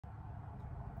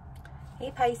Hey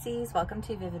Pisces, welcome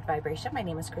to Vivid Vibration. My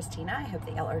name is Christina. I hope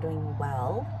that y'all are doing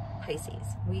well.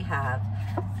 Pisces, we have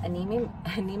Anima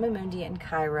Mundi and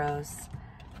Kairos,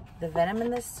 the Venom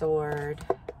and the Sword,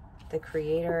 the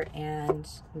Creator, and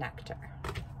Nectar.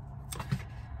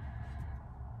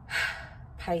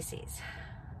 Pisces.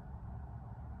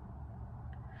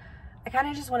 I kind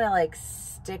of just want to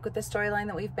stick with the storyline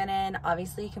that we've been in.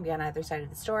 Obviously, you can be on either side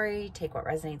of the story. Take what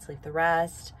resonates, leave the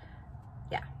rest.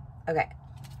 Yeah. Okay.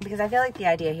 Because I feel like the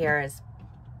idea here is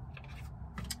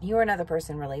you or another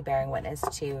person really bearing witness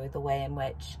to the way in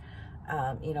which,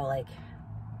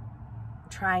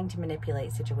 trying to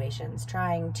manipulate situations,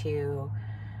 trying to,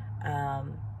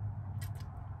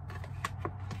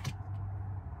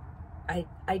 I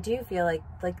do feel like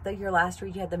your last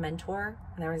read, you had the mentor,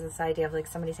 and there was this idea of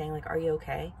somebody saying are you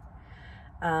okay?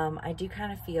 I do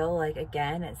kind of feel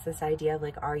again, it's this idea of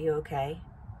are you okay?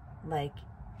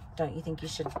 Don't you think you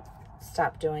should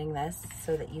stop doing this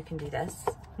so that you can do this?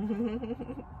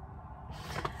 And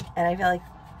I feel like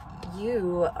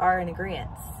you are in agreement.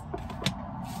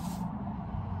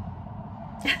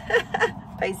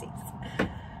 Pisces.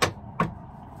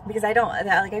 Because I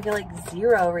feel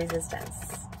zero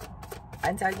resistance.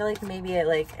 And so I feel like maybe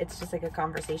it's just a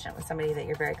conversation with somebody that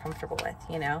you're very comfortable with,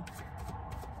 you know?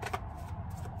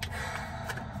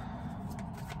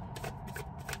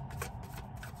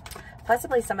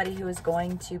 Possibly somebody who is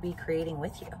going to be creating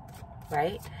with you,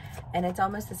 right? And it's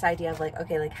almost this idea of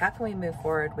okay, how can we move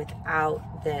forward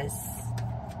without this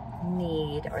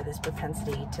need or this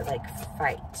propensity to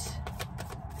fight?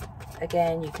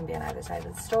 Again, you can be on either side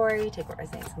of the story. Take what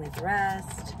resonates and leave the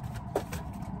rest.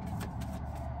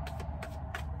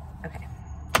 Okay.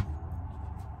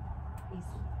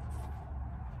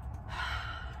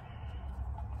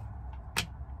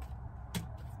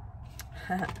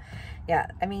 Yeah,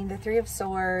 I mean, the Three of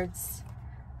Swords,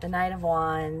 the Knight of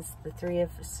Wands, the Three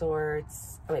of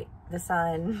Swords, wait, the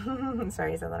Sun, I'm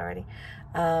sorry, I said that already,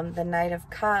 the Knight of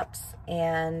Cups,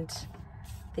 and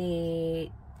the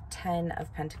Ten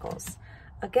of Pentacles.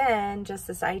 Again, just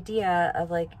this idea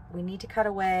of we need to cut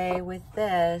away with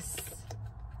this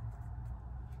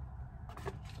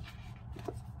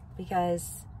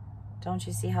because don't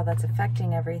you see how that's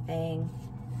affecting everything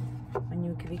when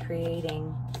you could be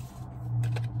creating?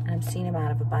 And I'm seeing him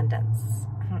out of abundance.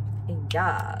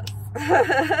 Yes.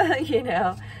 You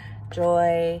know,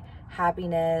 joy,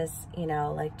 happiness, you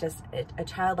know, just a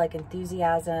childlike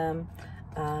enthusiasm,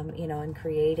 you know, in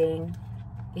creating,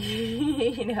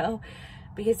 you know,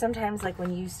 because sometimes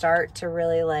when you start to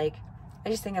really I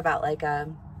just think about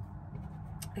when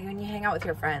you hang out with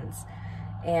your friends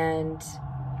and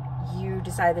you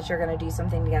decide that you're going to do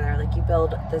something together, you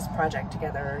build this project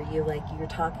together, or you you're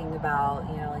talking about,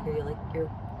 you know, you're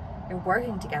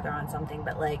working together on something,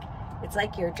 but it's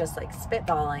you're just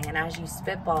spitballing, and as you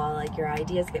spitball, your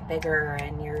ideas get bigger,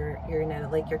 and your you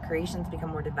know, your creations become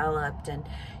more developed, and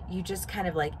you just kind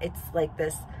of it's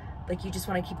this, you just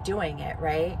want to keep doing it,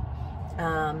 right?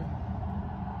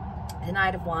 The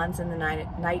Knight of Wands and the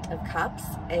Knight of Cups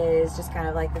is just kind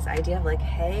of this idea of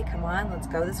hey, come on, let's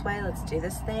go this way, let's do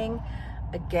this thing.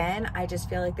 Again, I just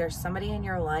feel there's somebody in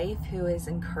your life who is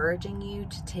encouraging you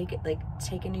to take it,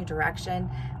 take a new direction,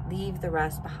 leave the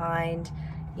rest behind.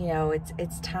 You know,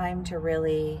 it's time to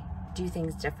really do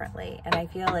things differently. And I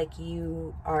feel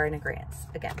you are in agreement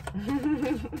again.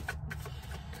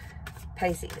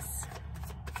 Pisces.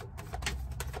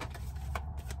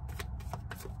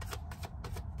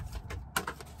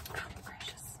 Oh,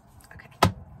 gracious. Okay.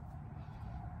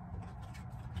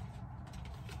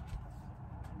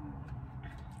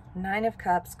 Nine of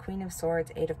Cups, Queen of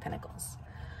Swords, Eight of Pentacles.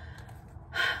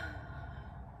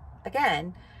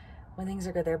 Again, when things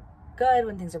are good, they're good.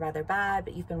 When things are bad, they're bad.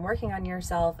 But you've been working on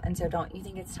yourself, and so don't you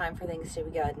think it's time for things to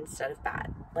be good instead of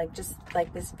bad? Just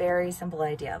this very simple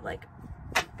idea of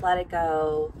let it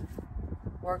go.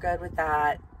 We're good with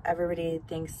that. Everybody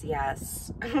thinks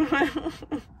yes.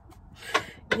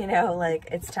 You know,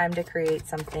 it's time to create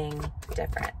something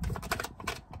different.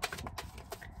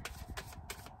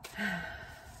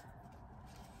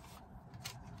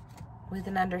 With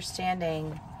an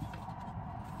understanding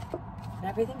that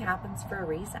everything happens for a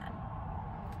reason.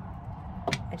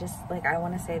 I just, I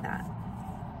want to say that.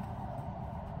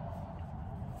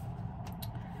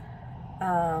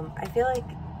 I feel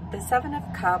the Seven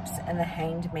of Cups and the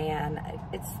Hanged Man,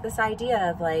 it's this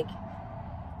idea of I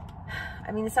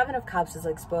mean, the Seven of Cups is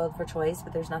spoiled for choice,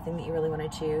 but there's nothing that you really want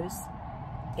to choose.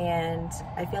 And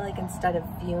I feel instead of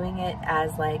viewing it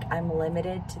as I'm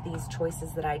limited to these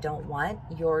choices that I don't want,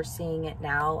 you're seeing it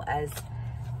now as,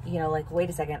 you know, wait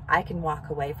a second, I can walk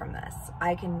away from this.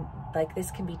 I can,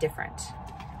 this can be different.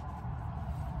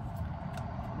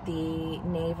 the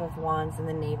Knave of Wands and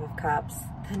the Knave of Cups,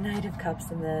 the Knight of Cups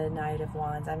and the Knight of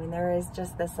Wands. I mean, there is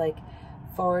just this like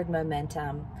forward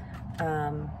momentum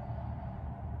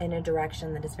in a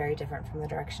direction that is very different from the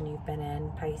direction you've been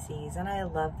in, Pisces. And I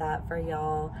love that for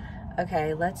y'all.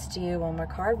 Okay, let's do one more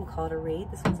card. We'll call it a read.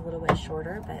 This one's a little bit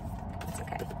shorter, but it's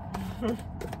okay.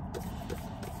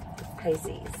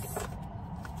 Pisces.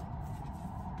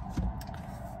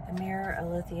 The Mirror,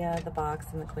 Alethea, the Box,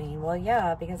 and the Queen. Well,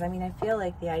 yeah, because I mean, I feel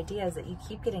like the idea is that you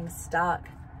keep getting stuck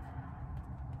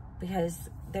because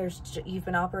you've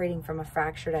been operating from a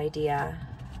fractured idea,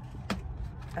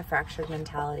 a fractured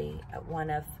mentality, one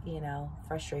of, you know,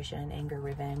 frustration, anger,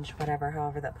 revenge, whatever,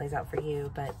 however that plays out for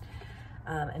you. But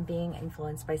and being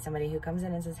influenced by somebody who comes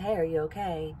in and says, hey, are you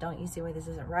okay? Don't you see where this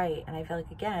isn't right? And I feel like,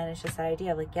 again, it's just that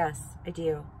idea of like, yes, I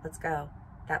do. Let's go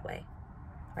that way.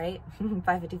 Right?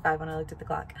 5:55 when I looked at the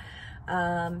clock.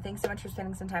 Thanks so much for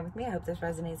spending some time with me. I hope this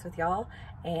resonates with y'all.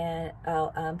 And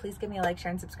please give me a like,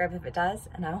 share, and subscribe if it does.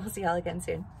 And I will see y'all again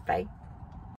soon. Bye.